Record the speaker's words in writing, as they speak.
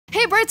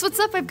Hey Brights, what's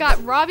up? I've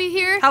got Robby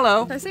here.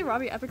 Hello. Did I say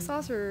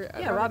RobbyEpicsauce or?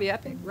 Yeah, Robby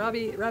Epics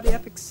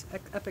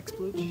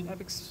Splooge.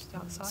 Epics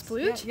sauce.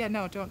 Splooge? Yeah,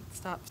 no, don't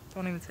stop.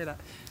 Don't even say that.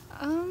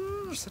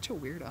 You're such a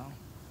weirdo.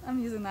 I'm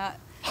using that.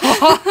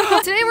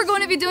 Today we're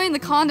going to be doing the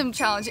condom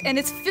challenge, and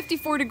it's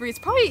 54 degrees,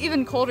 probably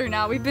even colder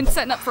now. We've been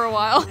setting up for a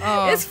while.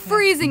 Oh, it's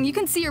freezing. You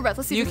can see your breath.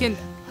 Let's see. You can.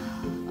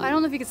 I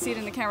don't know if you can see it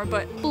in the camera,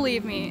 but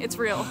believe me, it's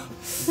real.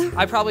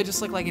 I probably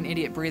just look like an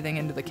idiot breathing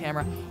into the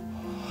camera.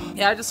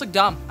 Yeah, I just look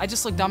dumb. I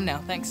just look dumb now.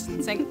 Thanks.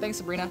 Thanks,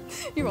 Sabrina.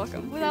 You're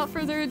welcome. Without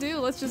further ado,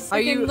 let's just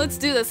let's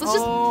do this.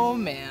 Oh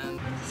man.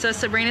 So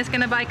Sabrina's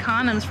gonna buy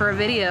condoms for a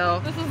video.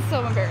 This is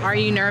so embarrassing. Are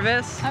you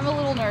nervous? I'm a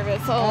little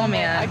nervous. Oh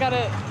man. I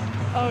gotta.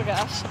 Oh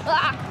gosh.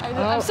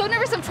 I'm so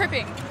nervous. I'm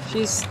tripping.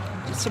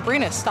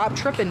 Sabrina, stop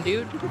tripping,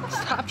 dude.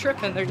 Stop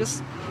tripping. They're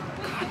just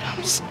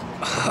condoms.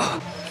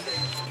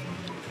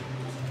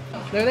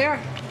 There they are.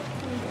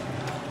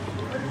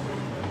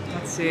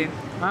 Let's see.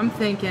 I'm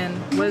thinking,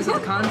 what is it, the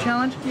condom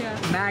challenge? Yeah.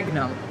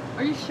 Magnum.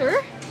 Are you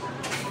sure?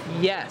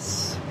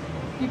 Yes.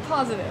 You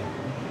positive?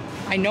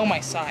 I know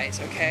my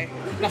size, okay?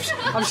 I'm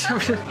sure.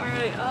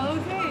 Alright,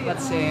 okay.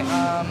 Let's see.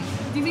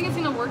 Do you think it's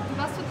gonna work the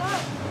best with that?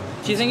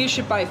 Do you think you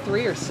should buy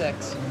 3 or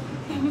 6?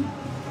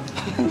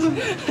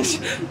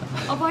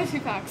 I'll buy 2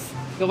 packs.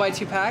 You'll buy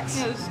 2 packs?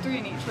 Yeah, there's 3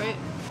 in each, right?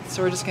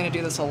 So we're just gonna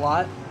do this a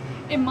lot?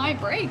 It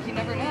might break, you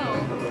never know.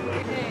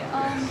 Okay,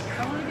 I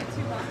wanna get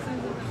 2 boxes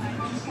of the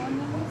Magnum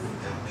condoms.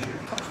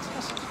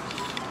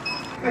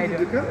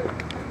 Video camera?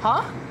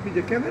 Huh?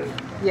 Video camera?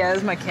 Yeah, this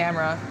is my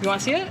camera. You wanna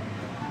see it?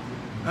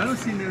 I don't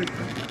see no.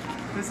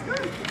 That's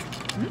good.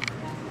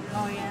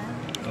 Oh yeah?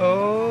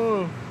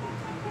 Oh.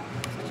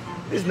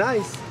 It's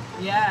nice.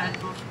 Yeah.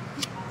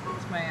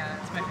 It's my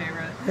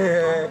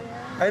favorite.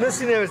 I don't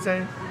see it every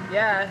time.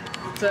 Yeah,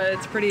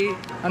 it's a pretty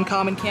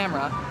uncommon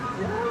camera.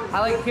 Yeah. I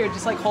like, here,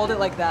 just like hold it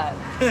like that.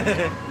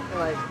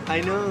 Like,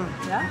 I know.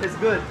 Yeah? It's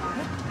good.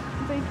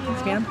 Thank you.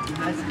 Scan?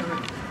 Nice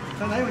camera.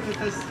 So now we can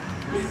test.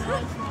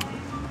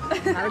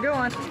 Have a good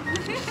one.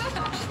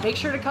 Make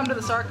sure to come to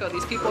the Sarco.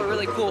 These people are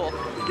really cool.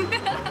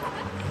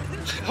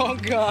 Oh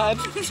God.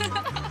 This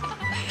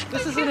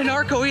isn't an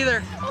Arco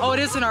either. Oh, it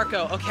is an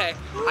Arco. Okay.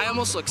 I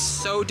almost looked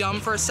so dumb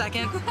for a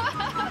second.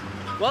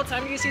 Well,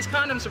 time to use these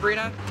condoms,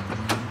 Sabrina.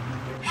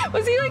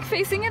 Was he like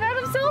facing it at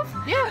himself?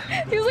 Yeah.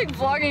 He was like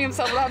vlogging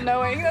himself without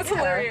knowing. That's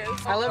hilarious.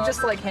 I love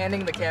just like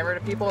handing the camera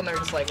to people and they're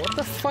just like, what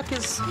the fuck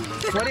is,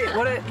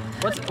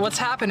 what's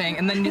happening?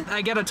 And then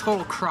I get a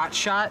total crotch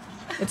shot.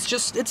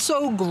 It's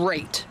so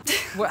great.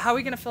 How are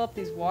we gonna fill up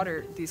these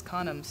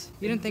condoms?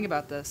 You didn't think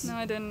about this. No,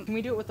 I didn't. Can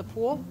we do it with the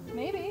pool?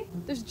 Maybe.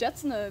 There's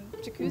jets in the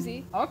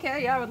jacuzzi.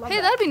 Okay, yeah, I would love that.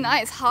 Hey, that'd be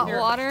nice. Hot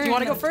water. Do you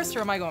wanna go first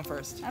or am I going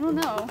first? I don't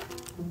know.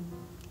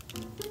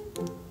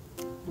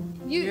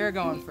 You're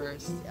going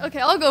first. Okay,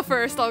 I'll go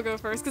first,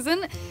 because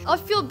then I'll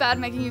feel bad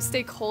making you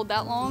stay cold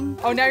that long.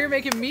 Oh, now you're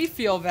making me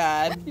feel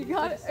bad. You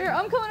got it. Here,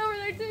 I'm coming over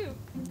there too.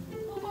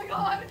 Oh my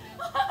God.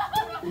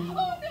 Oh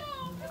no,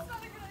 that's not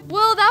a good.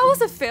 Well, that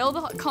was a fail.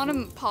 The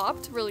condom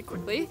popped really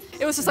quickly.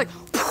 It was just like,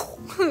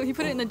 you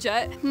put it in the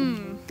jet.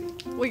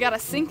 We got a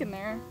sink in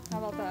there. How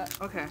about that?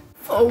 Okay.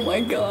 Oh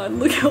my God,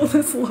 look how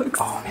this looks.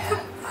 Oh man,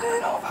 I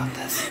don't know about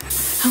this.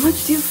 How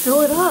much do you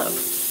fill it up?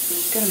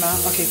 Good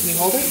amount. Okay, can you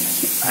hold it?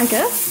 I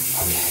guess.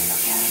 Okay.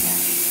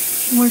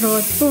 Oh my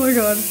God, oh my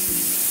God.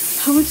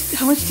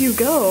 How much do you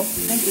go? I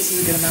think this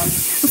is a good amount. I'm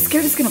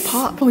scared it's gonna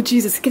pop. Oh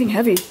Jesus, it's getting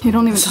heavy. You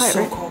don't even tie it,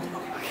 so right? cold.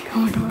 Okay, oh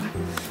my God.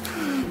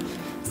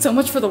 So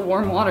much for the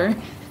warm water.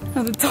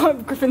 Now the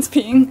dog Griffin's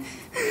peeing.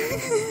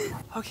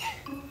 Okay.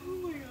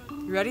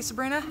 You ready,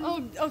 Sabrina?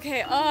 Oh,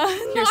 okay,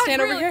 Here,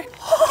 stand over here.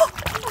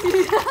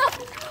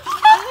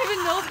 I don't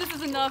even know if this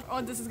is enough.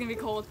 Oh, this is gonna be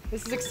cold.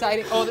 This is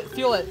exciting. Oh,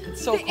 feel it.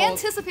 It's so cold. The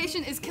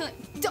anticipation is killing.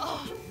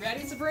 Oh.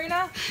 Ready,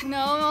 Sabrina? No,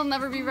 I'll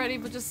never be ready,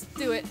 but just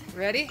do it.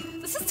 Ready?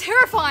 This is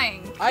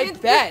terrifying. I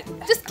bet.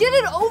 Just get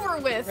it over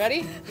with.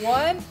 Ready?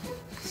 1,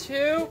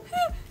 2,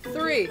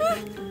 3. No!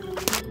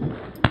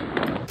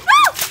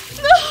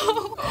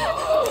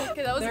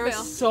 Okay, that was a fail.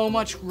 There's so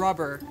much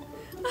rubber.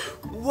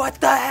 What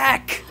the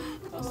heck?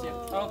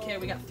 Okay,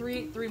 we got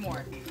three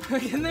more.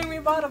 And then we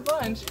bought a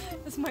bunch.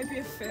 This might be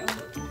a fail.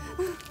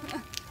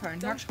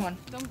 Alright, next one.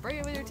 Don't break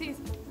it with your teeth.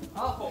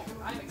 Oh,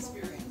 I'm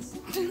experienced.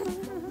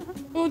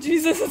 Oh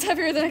Jesus, it's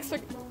heavier than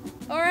expected.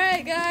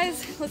 Alright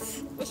guys,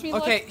 let's wish me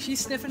luck. Okay, she's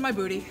sniffing my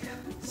booty.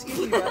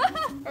 Excuse me.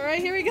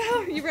 Alright, here we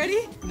go. You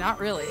ready? Not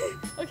really.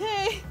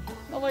 Okay.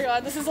 Oh my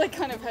God, this is like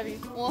kind of heavy.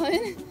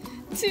 1,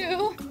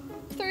 2,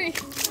 3.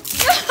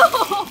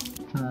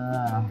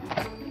 No!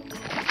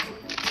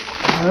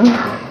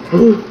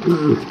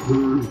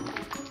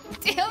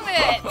 Damn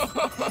it!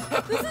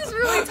 This is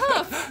really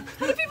tough.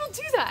 How do people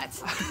do that?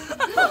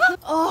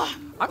 Oh,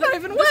 I'm not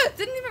even wet. It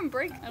didn't even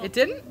break. It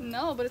didn't?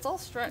 No, but it's all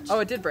stretched.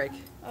 Oh, it did break.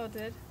 Oh, it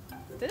did?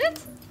 Did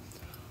it?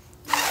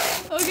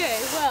 Okay,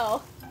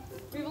 well,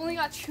 we've only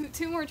got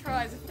two more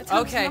tries.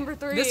 Attempt number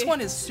 3. This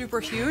one is super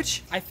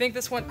huge. I think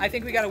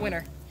we got a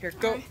winner. Here,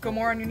 go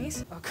more on your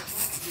knees. Oh,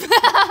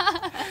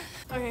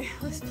 okay,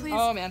 let's please.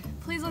 Oh man.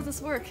 Please let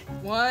this work.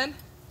 1,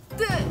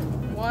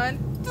 1,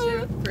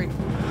 2, 3.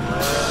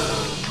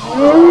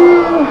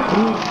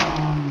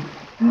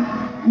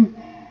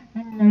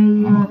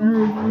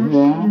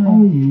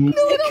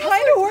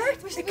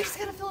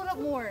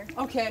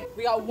 okay.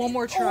 We got one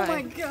more try. Oh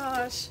my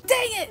gosh.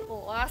 Dang it!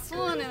 Last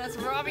one, and it's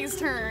Robby's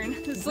turn.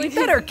 We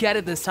better get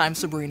it this time,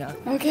 Sabrina.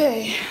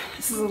 Okay,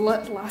 this is the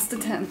last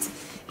attempt.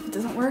 If it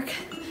doesn't work,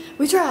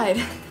 we tried.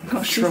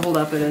 How shriveled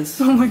up it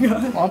is. Oh my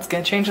god. Well, it's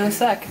gonna change in a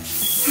sec.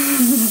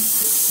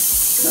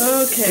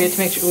 Okay. We have to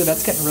make sure. Ooh,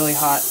 that's getting really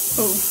hot.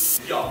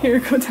 Oh. Here,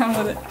 go down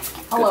with it.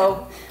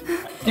 Hello.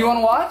 Do you want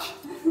to watch?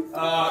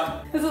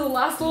 This is the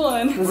last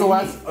one. This is the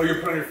last. Oh, you're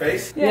putting on your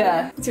face?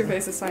 Yeah. It's your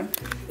face this time.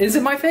 Is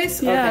it my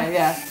face? Yeah. Okay,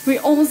 yeah. We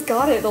almost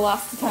got it the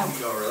last attempt.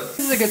 Oh, really? This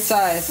is a good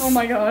size. Oh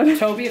my god.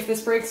 Toby, if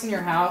this breaks in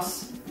your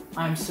house,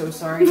 I'm so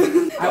sorry.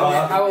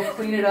 I will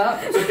clean it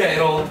up. It's okay,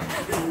 it'll...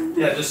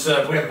 Yeah, just,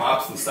 we have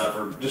mops and stuff,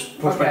 or just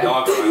push my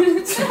dog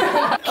around.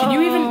 Can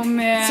you even... Oh,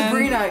 man.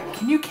 Sabrina,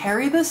 can you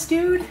carry this,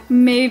 dude?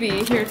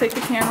 Maybe. Here, take the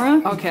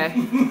camera. Okay.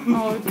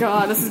 Oh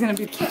god, this is gonna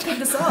be... Can't pick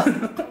this up.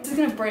 This is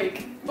gonna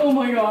break. Oh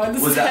my god,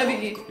 this is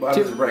heavy. What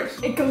happens if it breaks?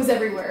 It goes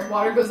everywhere.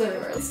 Water goes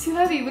everywhere. It's too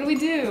heavy. What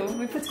do?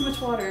 We put too much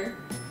water.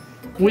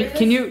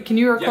 Can you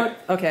record? Yeah.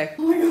 Okay.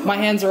 Oh my god. My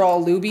hands are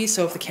all looby,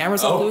 so if the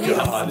camera's all looby,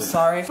 I'm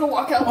sorry. I'm gonna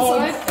walk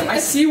outside. I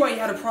see why you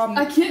had a problem.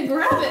 I can't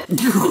grab it.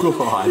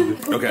 God.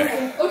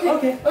 Okay.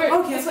 Okay.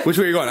 This way. Which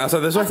way are you going? Outside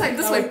this way? Outside,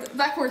 this way.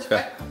 Backwards.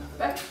 Back.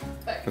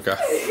 Okay.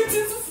 This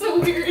is so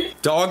weird.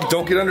 Dog,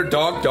 don't get under.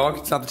 Dog,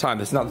 it's not the time.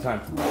 This is not the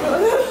time.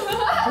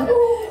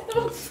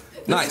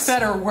 Nice.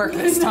 Better work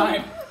this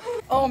time.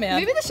 Oh man.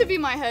 Maybe this should be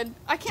my head.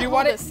 I can't Do you hold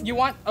want this. it? You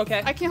want?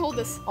 Okay. I can't hold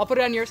this. I'll put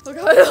it on yours. Oh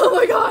god. Oh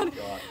my god.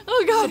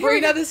 Oh god.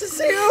 Sabrina, this is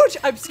huge.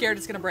 I'm scared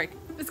it's gonna break.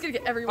 It's gonna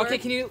get everywhere. Okay,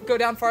 can you go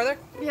down farther?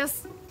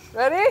 Yes.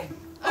 Ready?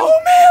 Oh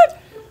man!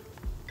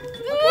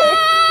 Okay.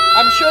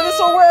 I'm sure this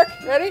will work.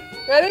 Ready?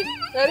 Ready?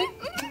 Ready?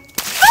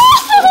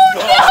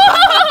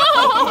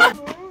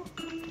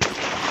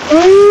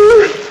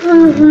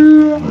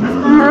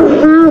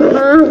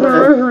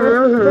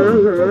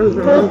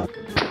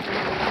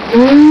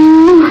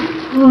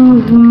 God,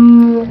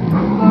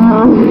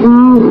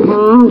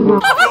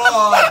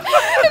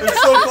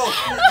 it's so cold.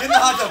 Get in the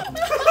hot tub.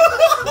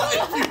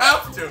 You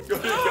have to. Go.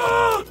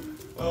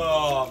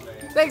 Oh,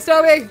 man. Thanks,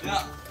 Toby.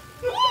 Yeah.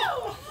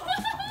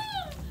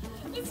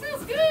 This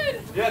feels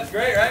good. Yeah, it's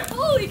great, right?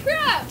 Holy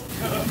crap.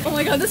 Oh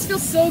my god, this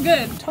feels so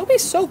good.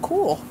 Toby's so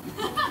cool.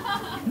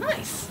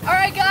 Nice.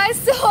 Alright guys,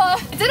 so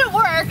it didn't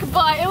work,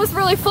 but it was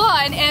really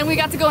fun and we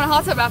got to go in a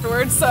hot tub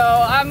afterwards, so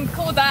I'm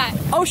cool with that.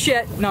 Oh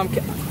shit. No, I'm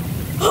kidding.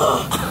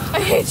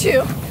 I hate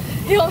you.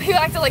 He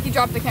acted like he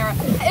dropped the camera.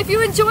 If you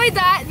enjoyed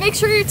that, make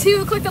sure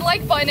to click the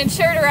like button and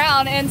share it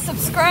around and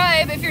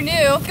subscribe if you're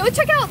new. Go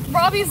check out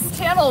Robby's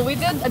channel. We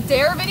did a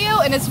dare video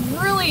and it's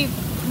really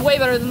way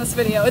better than this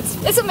video.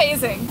 It's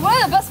amazing. One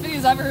of the best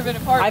videos I've ever been a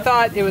part of. I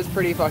thought it was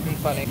pretty fucking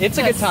funny. It's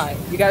a good time.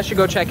 You guys should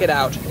go check it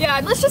out. Yeah,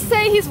 and let's just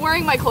say he's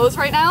wearing my clothes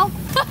right now.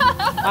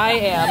 I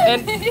am.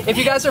 And if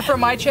you guys are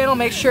from my channel,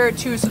 make sure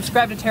to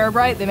subscribe to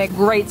TeraBrite. They make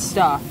great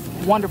stuff.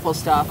 Wonderful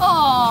stuff.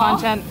 Aww.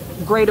 Content,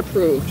 great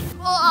approved.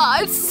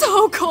 It's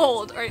so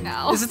cold right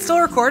now. Is it still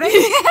recording?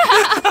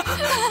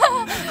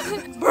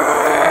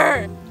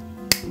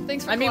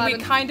 Thanks for I mean,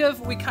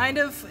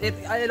 collabing.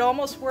 it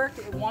almost worked.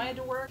 It wanted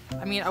to work.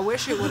 I mean, I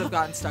wish it would have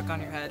gotten stuck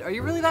on your head. Are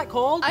you really that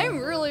cold? I'm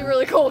really,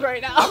 really cold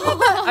right now.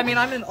 I mean,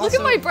 I'm in also... Look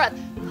at my breath.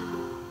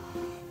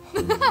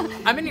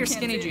 I'm in your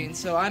skinny jeans,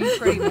 so I'm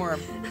pretty warm.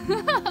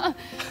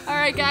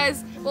 Alright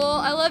guys, well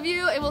I love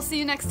you and we'll see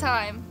you next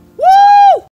time.